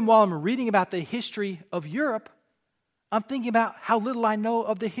 Then while I'm reading about the history of Europe, I'm thinking about how little I know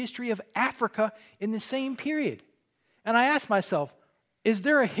of the history of Africa in the same period. And I ask myself, is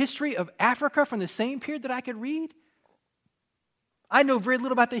there a history of Africa from the same period that I could read? I know very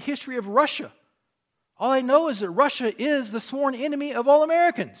little about the history of Russia. All I know is that Russia is the sworn enemy of all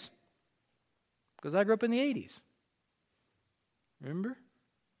Americans. Because I grew up in the 80s. Remember?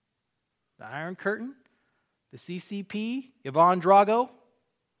 The Iron Curtain, the CCP, Ivan Drago.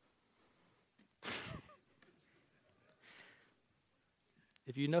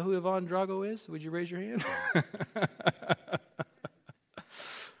 If you know who Ivan Drago is, would you raise your hand?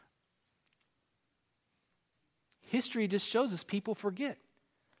 History just shows us people forget.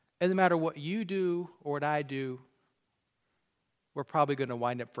 And no matter what you do or what I do, we're probably going to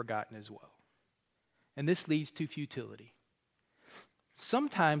wind up forgotten as well. And this leads to futility.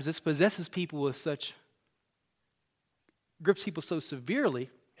 Sometimes this possesses people with such, grips people so severely,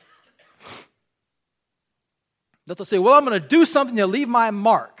 that they'll say, well, I'm going to do something to leave my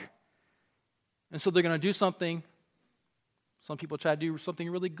mark. And so they're going to do something. Some people try to do something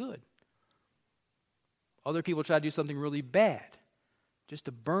really good. Other people try to do something really bad, just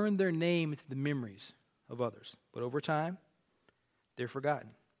to burn their name into the memories of others. But over time, they're forgotten.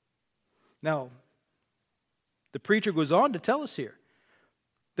 Now, the preacher goes on to tell us here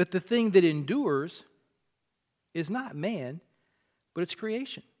that the thing that endures is not man, but it's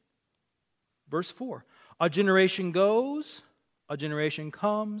creation. Verse 4, a generation goes, a generation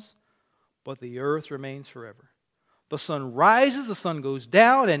comes, but the earth remains forever. The sun rises, the sun goes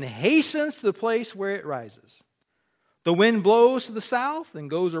down, and hastens to the place where it rises. The wind blows to the south and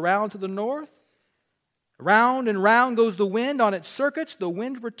goes around to the north. Round and round goes the wind on its circuits. The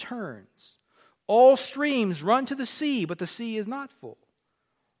wind returns. All streams run to the sea, but the sea is not full.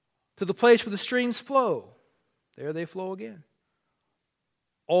 To the place where the streams flow, there they flow again.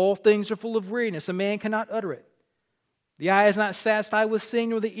 All things are full of weariness. A man cannot utter it. The eye is not satisfied with seeing,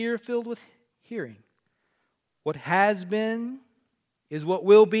 nor the ear filled with hearing. What has been is what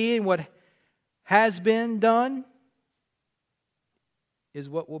will be, and what has been done is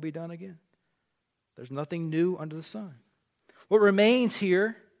what will be done again. There's nothing new under the sun. What remains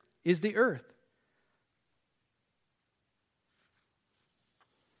here is the earth.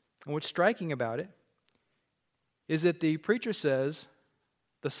 And what's striking about it is that the preacher says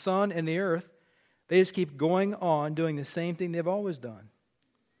the sun and the earth, they just keep going on doing the same thing they've always done.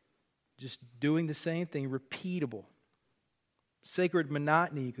 Just doing the same thing, repeatable. Sacred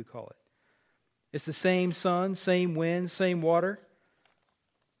monotony, you could call it. It's the same sun, same wind, same water.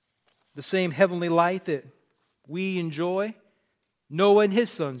 The same heavenly light that we enjoy, Noah and his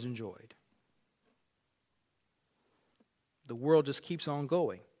sons enjoyed. The world just keeps on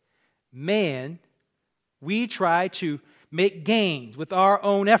going. Man, we try to make gains with our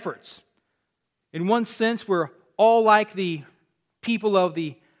own efforts. In one sense, we're all like the people of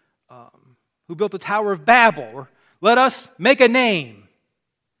the who built the Tower of Babel. Or let us make a name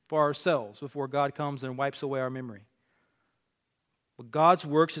for ourselves before God comes and wipes away our memory. But God's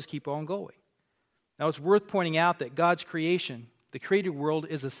works just keep on going. Now it's worth pointing out that God's creation, the created world,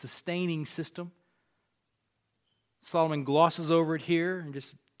 is a sustaining system. Solomon glosses over it here in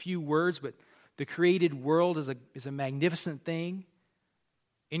just a few words, but the created world is a magnificent thing.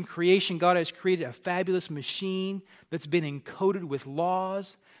 In creation, God has created a fabulous machine that's been encoded with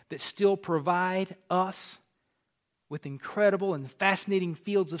laws that still provide us with incredible and fascinating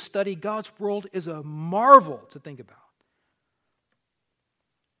fields of study. God's world is a marvel to think about.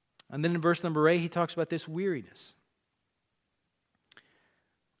 And then in verse number 8, he talks about this weariness.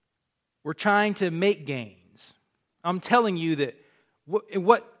 We're trying to make gains. I'm telling you that in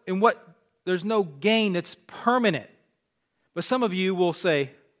what there's no gain that's permanent. But some of you will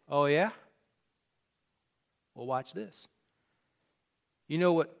say, oh yeah? Well, watch this. You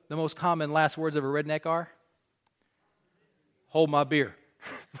know what the most common last words of a redneck are? Hold my beer.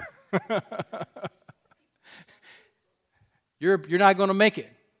 You're not going to make it.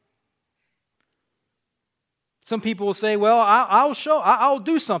 Some people will say, well, I'll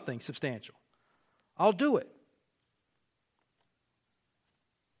do something substantial. I'll do it.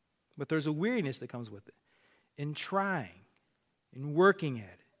 But there's a weariness that comes with it. In trying, in working at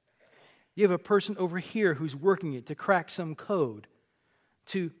it. You have a person over here who's working it to crack some code,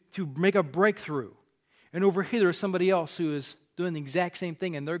 to make a breakthrough. And over here, there's somebody else who is doing the exact same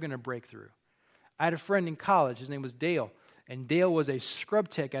thing, and they're going to break through. I had a friend in college. His name was Dale. And Dale was a scrub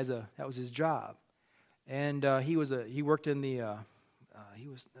tech that was his job. And he worked in the, he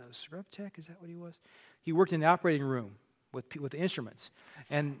was a scrub tech, is that what he was? He worked in the operating room with the instruments.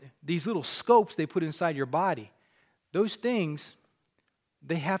 And these little scopes they put inside your body, those things,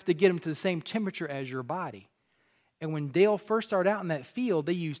 they have to get them to the same temperature as your body. And when Dale first started out in that field,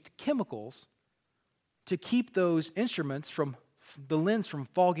 they used chemicals to keep those instruments from, the lens from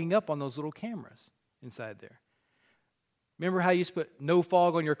fogging up on those little cameras inside there. Remember how you used to put no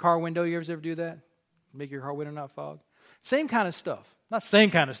fog on your car window? You ever do that? Make your car window not fog? Same kind of stuff. Not same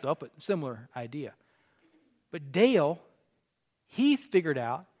kind of stuff, but similar idea. But Dale, he figured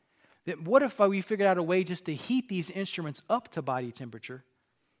out that what if we figured out a way just to heat these instruments up to body temperature,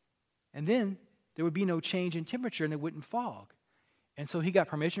 and then there would be no change in temperature and it wouldn't fog. And so he got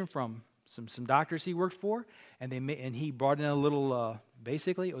permission from some doctors he worked for, and he brought in a little,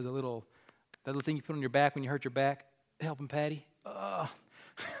 basically it was that little thing you put on your back when you hurt your back, helping Patty,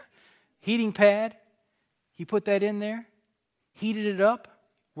 heating pad. He put that in there, heated it up,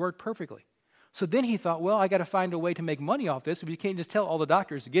 worked perfectly. So then he thought, well, I got to find a way to make money off this. You can't just tell all the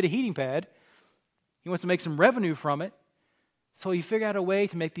doctors to get a heating pad. He wants to make some revenue from it. So he figured out a way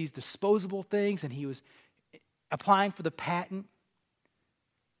to make these disposable things, and he was applying for the patent.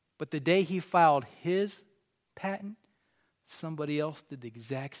 But the day he filed his patent, somebody else did the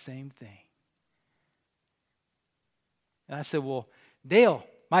exact same thing. And I said, well, Dale,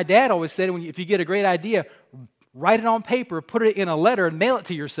 my dad always said, if you get a great idea, write it on paper, put it in a letter, and mail it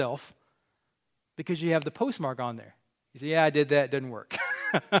to yourself because you have the postmark on there. He said, yeah, I did that. It didn't work.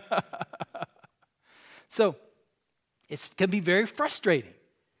 So it can be very frustrating.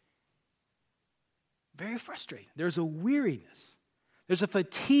 Very frustrating. There's a weariness. There's a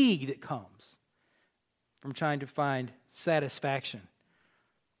fatigue that comes from trying to find satisfaction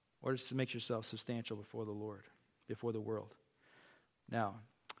or just to make yourself substantial before the Lord, before the world. Now,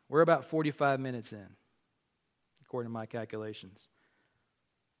 we're about 45 minutes in, according to my calculations.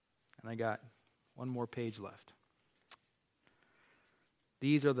 And I got one more page left.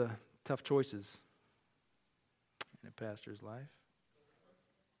 These are the tough choices in a pastor's life.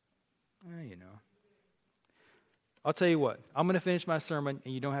 You know. I'll tell you what, I'm going to finish my sermon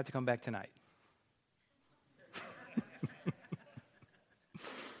and you don't have to come back tonight.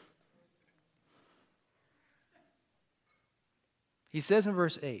 He says in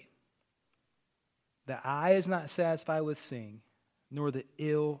verse 8, the eye is not satisfied with seeing, nor the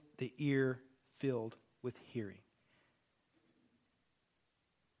ear filled with hearing.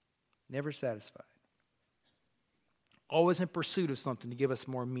 Never satisfied. Always in pursuit of something to give us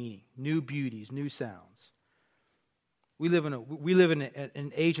more meaning, new beauties, new sounds. We live in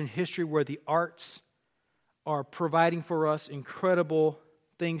an age in history where the arts are providing for us incredible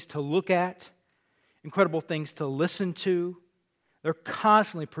things to look at, incredible things to listen to. They're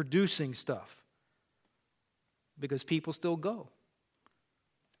constantly producing stuff because people still go.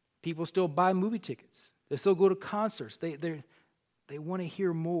 People still buy movie tickets. They still go to concerts. They want to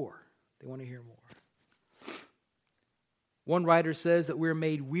hear more. They want to hear more. One writer says that we're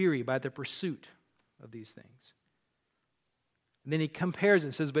made weary by the pursuit of these things. And then he compares it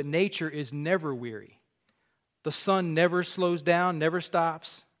and says, but nature is never weary. The sun never slows down, never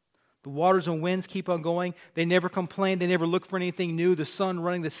stops. The waters and winds keep on going. They never complain. They never look for anything new. The sun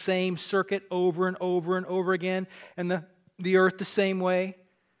running the same circuit over and over and over again. And the earth the same way.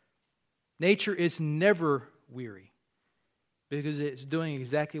 Nature is never weary because it's doing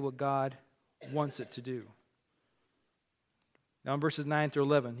exactly what God wants it to do. Now in verses 9 through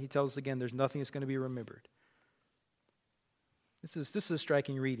 11, he tells us again there's nothing that's going to be remembered. This is a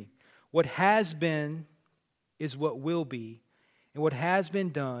striking reading. What has been is what will be, and what has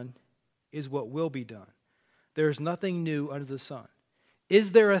been done is what will be done. There is nothing new under the sun.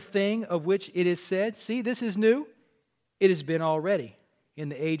 Is there a thing of which it is said, see, this is new? It has been already in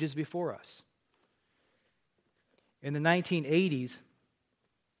the ages before us. In the 1980s,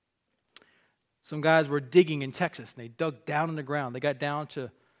 some guys were digging in Texas, and they dug down in the ground. They got down to,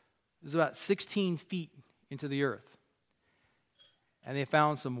 it was about 16 feet into the earth. And they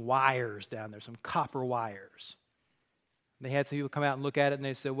found some wires down there, some copper wires. They had some people come out and look at it, and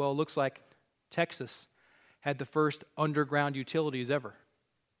they said, well, it looks like Texas had the first underground utilities ever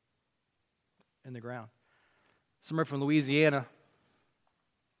in the ground. Somewhere from Louisiana,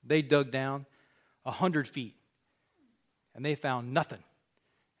 they dug down 100 feet, and they found nothing.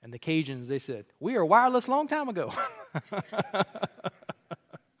 And the Cajuns, they said, we are wireless long time ago.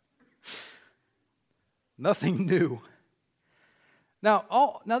 Nothing new.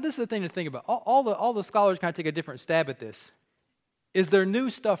 Now this is the thing to think about. All the scholars kind of take a different stab at this. Is there new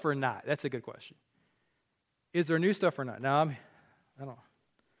stuff or not? That's a good question. Is there new stuff or not? Now, I don't know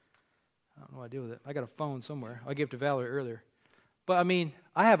what to do with it. I got a phone somewhere. I gave it to Valerie earlier. But I mean,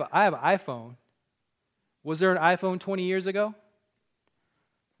 I have an iPhone. Was there an iPhone 20 years ago?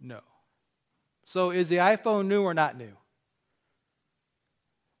 No. So is the iPhone new or not new?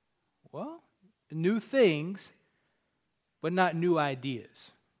 Well, new things, but not new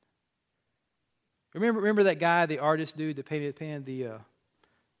ideas. Remember that guy, the artist dude that painted the,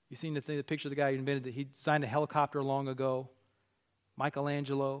 you seen the picture of the guy who invented that he designed a helicopter long ago?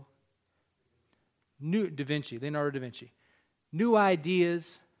 Michelangelo. Leonardo da Vinci. New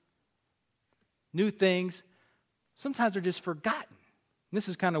ideas, new things, sometimes they're just forgotten. And this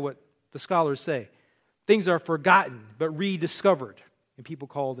is kind of what the scholars say. Things are forgotten, but rediscovered, and people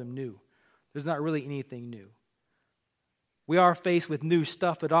call them new. There's not really anything new. We are faced with new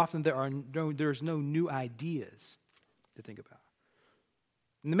stuff, but often there's no new ideas to think about.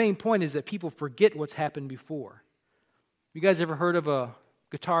 And the main point is that people forget what's happened before. You guys ever heard of a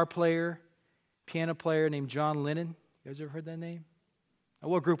guitar player, piano player named John Lennon? You guys ever heard that name?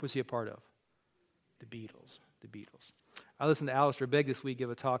 What group was he a part of? The Beatles. I listened to Alistair Begg this week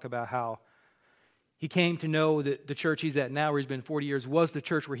give a talk about how he came to know that the church he's at now, where he's been 40 years, was the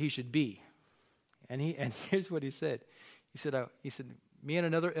church where he should be. And here's what he said. He said, me and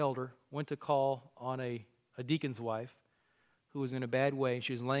another elder went to call on a deacon's wife who was in a bad way.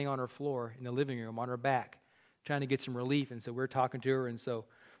 She was laying on her floor in the living room on her back, trying to get some relief. And so we're talking to her, and so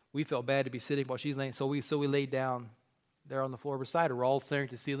we felt bad to be sitting while she's laying. So we laid down there on the floor beside her. We're all staring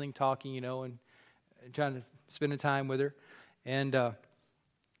at the ceiling, talking, and trying to spend time with her. And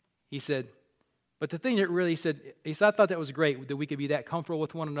he said, but the thing that really said, I thought that was great, that we could be that comfortable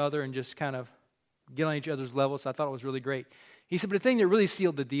with one another and just kind of get on each other's level. So I thought it was really great. He said, but the thing that really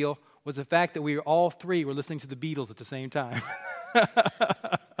sealed the deal was the fact that we all three were listening to the Beatles at the same time.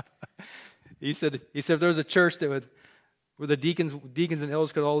 He said if there was a church where the deacons and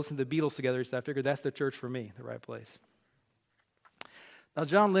elders could all listen to the Beatles together, he said, I figured that's the church for me, the right place. Now,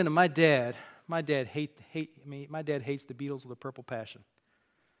 John Lennon, my dad hates the Beatles with a purple passion.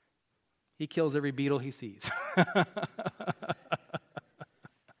 He kills every Beatle he sees.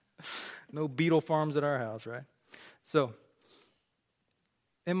 No Beatle farms at our house, right? So,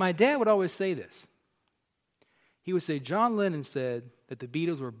 and my dad would always say this. He would say, John Lennon said that the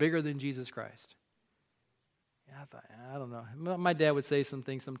Beatles were bigger than Jesus Christ. And I thought, I don't know. My dad would say some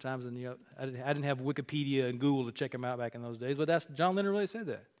things sometimes, and I didn't have Wikipedia and Google to check him out back in those days, but John Lennon really said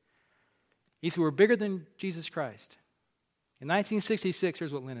that. He said, we're bigger than Jesus Christ. In 1966,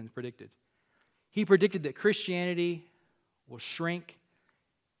 here's what Lennon predicted. He predicted that Christianity will shrink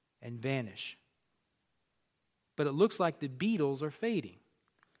and vanish. But it looks like the Beatles are fading.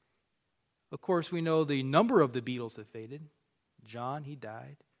 Of course, we know the number of the Beatles have faded. John, he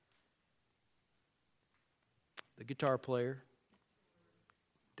died. The guitar player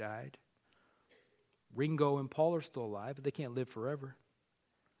died. Ringo and Paul are still alive, but they can't live forever.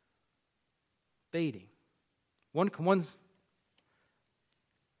 Fading. One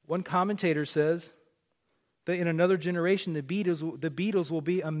commentator says that in another generation, the Beatles will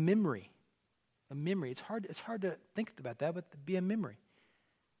be a memory. A memory. It's hard to think about that, but be a memory.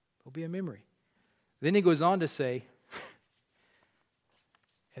 It'll be a memory. Then he goes on to say,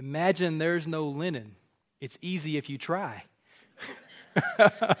 imagine there's no Lennon. It's easy if you try.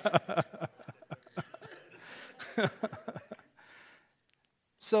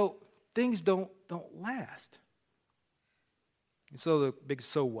 So things don't last. And so the big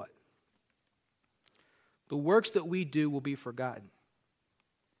so what? The works that we do will be forgotten.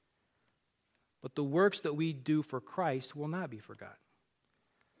 But the works that we do for Christ will not be forgotten.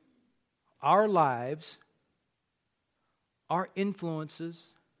 Our lives, our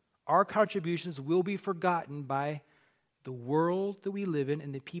influences, our contributions will be forgotten by the world that we live in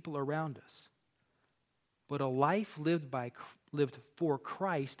and the people around us. But a life lived for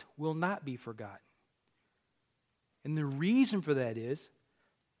Christ will not be forgotten. And the reason for that is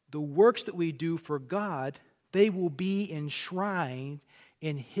the works that we do for God, they will be enshrined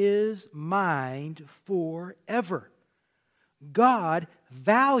in His mind forever. God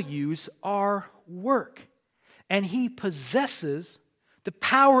values our work, and He possesses the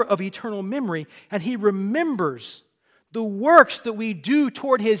power of eternal memory, and He remembers the works that we do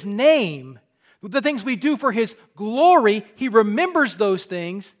toward His name, the things we do for His glory. He remembers those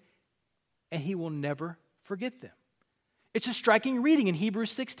things, and He will never forget them. It's a striking reading in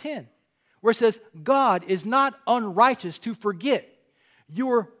Hebrews 6:10, where it says, God is not unrighteous to forget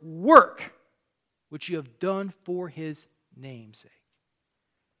your work, which you have done for His name's sake.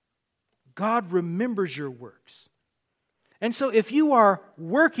 God remembers your works. And so if you are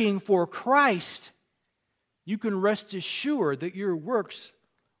working for Christ, you can rest assured that your works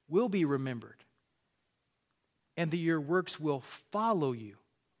will be remembered and that your works will follow you.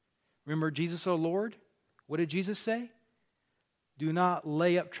 Remember Jesus our Lord? What did Jesus say? Do not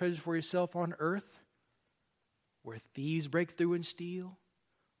lay up treasures for yourself on earth, where thieves break through and steal,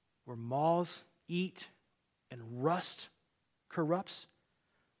 where moths eat and rust corrupts.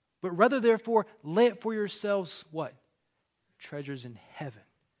 But rather, therefore, lay up for yourselves what? Treasures in heaven,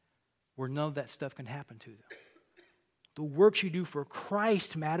 where none of that stuff can happen to them. The works you do for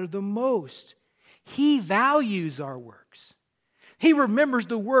Christ matter the most. He values our works. He remembers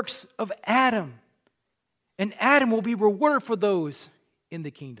the works of Adam, and Adam will be rewarded for those in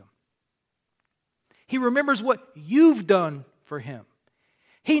the kingdom. He remembers what you've done for him.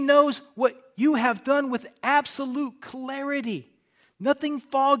 He knows what you have done with absolute clarity, nothing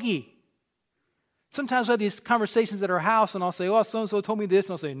foggy. Sometimes I have these conversations at our house, and I'll say, oh, so-and-so told me this,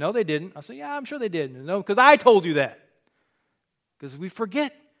 and I'll say, no, they didn't. I'll say, yeah, I'm sure they did. No, because I told you that. Because we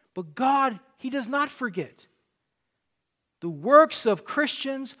forget. But God, He does not forget. The works of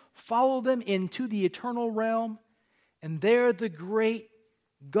Christians follow them into the eternal realm, and there the great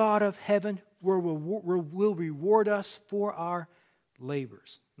God of heaven will reward us for our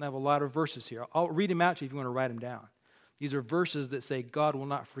labors. And I have a lot of verses here. I'll read them out to you if you want to write them down. These are verses that say God will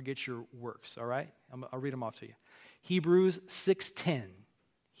not forget your works, all right? I'll read them off to you. Hebrews 6:10.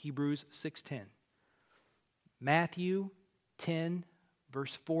 Hebrews 6:10. Matthew 10,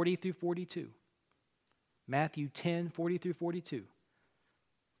 verse 40 through 42. Matthew 10, 40 through 42.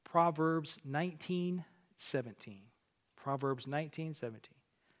 Proverbs 19:17. Proverbs 19:17.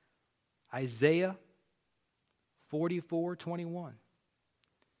 Isaiah 44:21.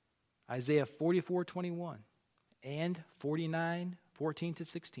 Isaiah 44:21. And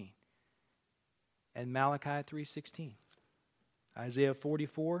 49:14-16. And Malachi 3:16. Isaiah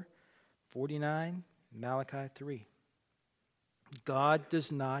 44, 49, Malachi 3. God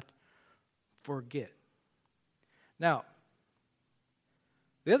does not forget. Now,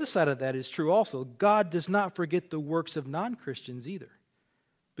 the other side of that is true also. God does not forget the works of non-Christians either.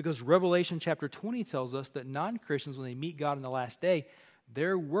 Because Revelation chapter 20 tells us that non-Christians, when they meet God in the last day,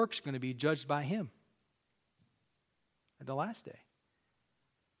 their works are going to be judged by Him at the last day,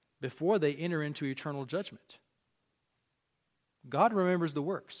 before they enter into eternal judgment. God remembers the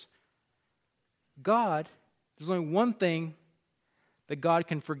works. There's only one thing that God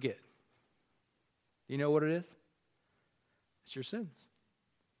can forget. Do you know what it is? It's your sins.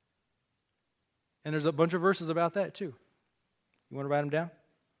 And there's a bunch of verses about that too. You want to write them down?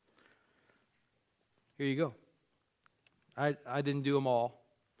 Here you go. I didn't do them all.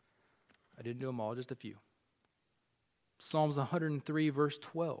 Just a few. Psalms 103, verse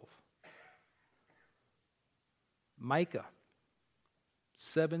 12. Micah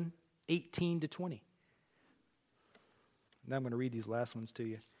 7, 18-20. Now I'm going to read these last ones to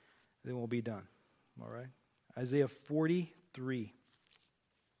you. Then we'll be done. All right? Isaiah 43.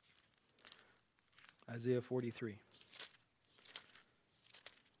 Isaiah 43.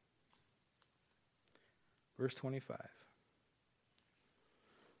 Verse 25.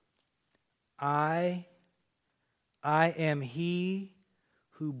 I am He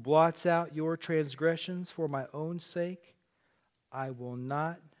who blots out your transgressions for my own sake. I will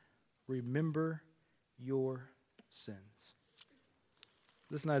not remember your sins.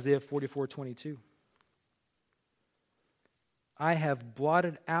 Listen to Isaiah 44:22. I have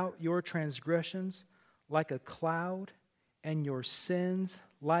blotted out your transgressions like a cloud, and your sins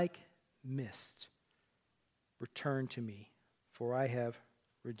like mist. Return to me, for I have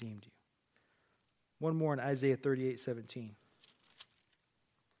redeemed you. One more in Isaiah 38:17.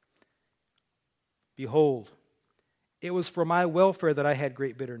 Behold, it was for my welfare that I had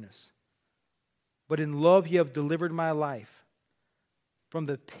great bitterness. But in love you have delivered my life from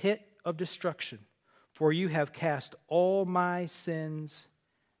the pit of destruction. For you have cast all my sins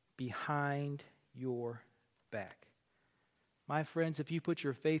behind your back. My friends, if you put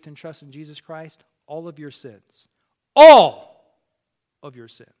your faith and trust in Jesus Christ, all of your sins, I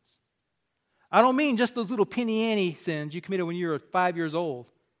don't mean just those little penny ante sins you committed when you were 5 years old.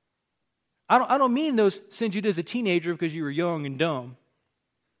 I don't mean those sins you did as a teenager because you were young and dumb.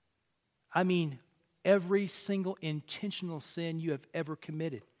 I mean every single intentional sin you have ever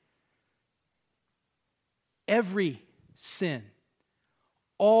committed. Every sin.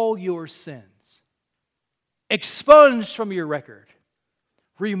 All your sins. Expunged from your record.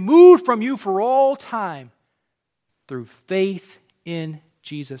 Removed from you for all time through faith in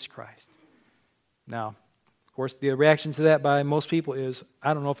Jesus Christ. Now, Of course, the reaction to that by most people is,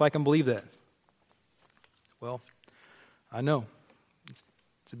 I don't know if I can believe that. Well, I know.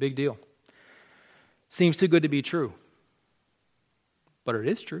 It's a big deal. Seems too good to be true. But it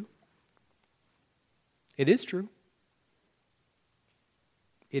is true. It is true.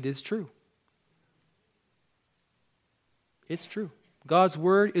 It is true. It's true. God's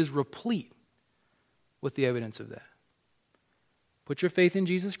word is replete with the evidence of that. Put your faith in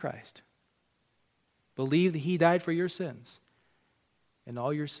Jesus Christ. Believe that He died for your sins, and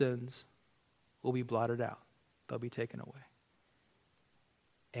all your sins will be blotted out. They'll be taken away.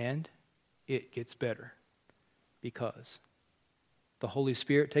 And it gets better, because the Holy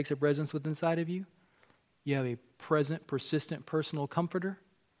Spirit takes up residence within inside of you. You have a present, persistent, personal comforter.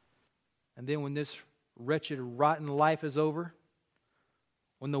 And then when this wretched, rotten life is over,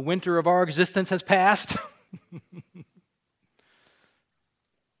 when the winter of our existence has passed,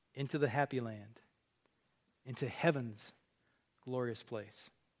 into the happy land, into heaven's glorious place.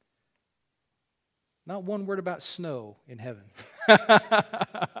 Not one word about snow in heaven.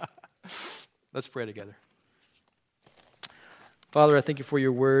 Let's pray together. Father, I thank you for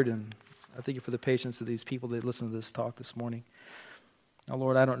your word, and I thank you for the patience of these people that listen to this talk this morning. Now,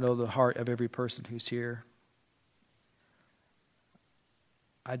 Lord, I don't know the heart of every person who's here.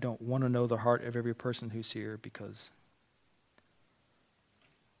 I don't want to know the heart of every person who's here, because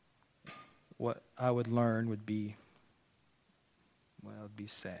what I would learn would be, well, it'd be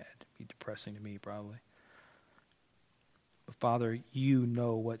sad, it'd be depressing to me probably. But Father, you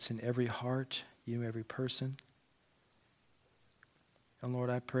know what's in every heart, you know every person. And Lord,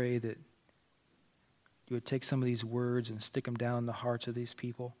 I pray that you would take some of these words and stick them down in the hearts of these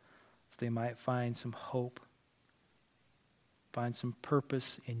people so they might find some hope, find some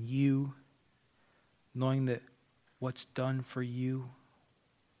purpose in you, knowing that what's done for you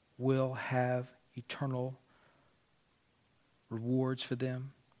will have eternal rewards for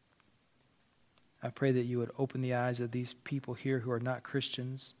them. I pray that you would open the eyes of these people here who are not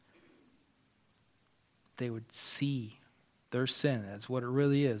Christians. They would see their sin as what it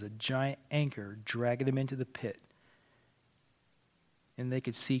really is, a giant anchor dragging them into the pit. And they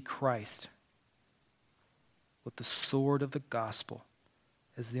could see Christ with the sword of the gospel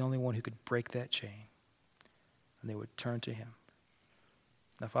as the only one who could break that chain. And they would turn to him.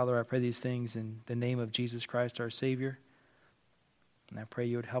 Now, Father, I pray these things in the name of Jesus Christ, our Savior. And I pray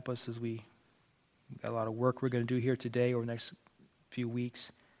you would help us as we've got a lot of work we're going to do here today over the next few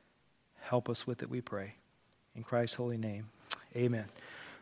weeks. Help us with it, we pray. In Christ's holy name, amen.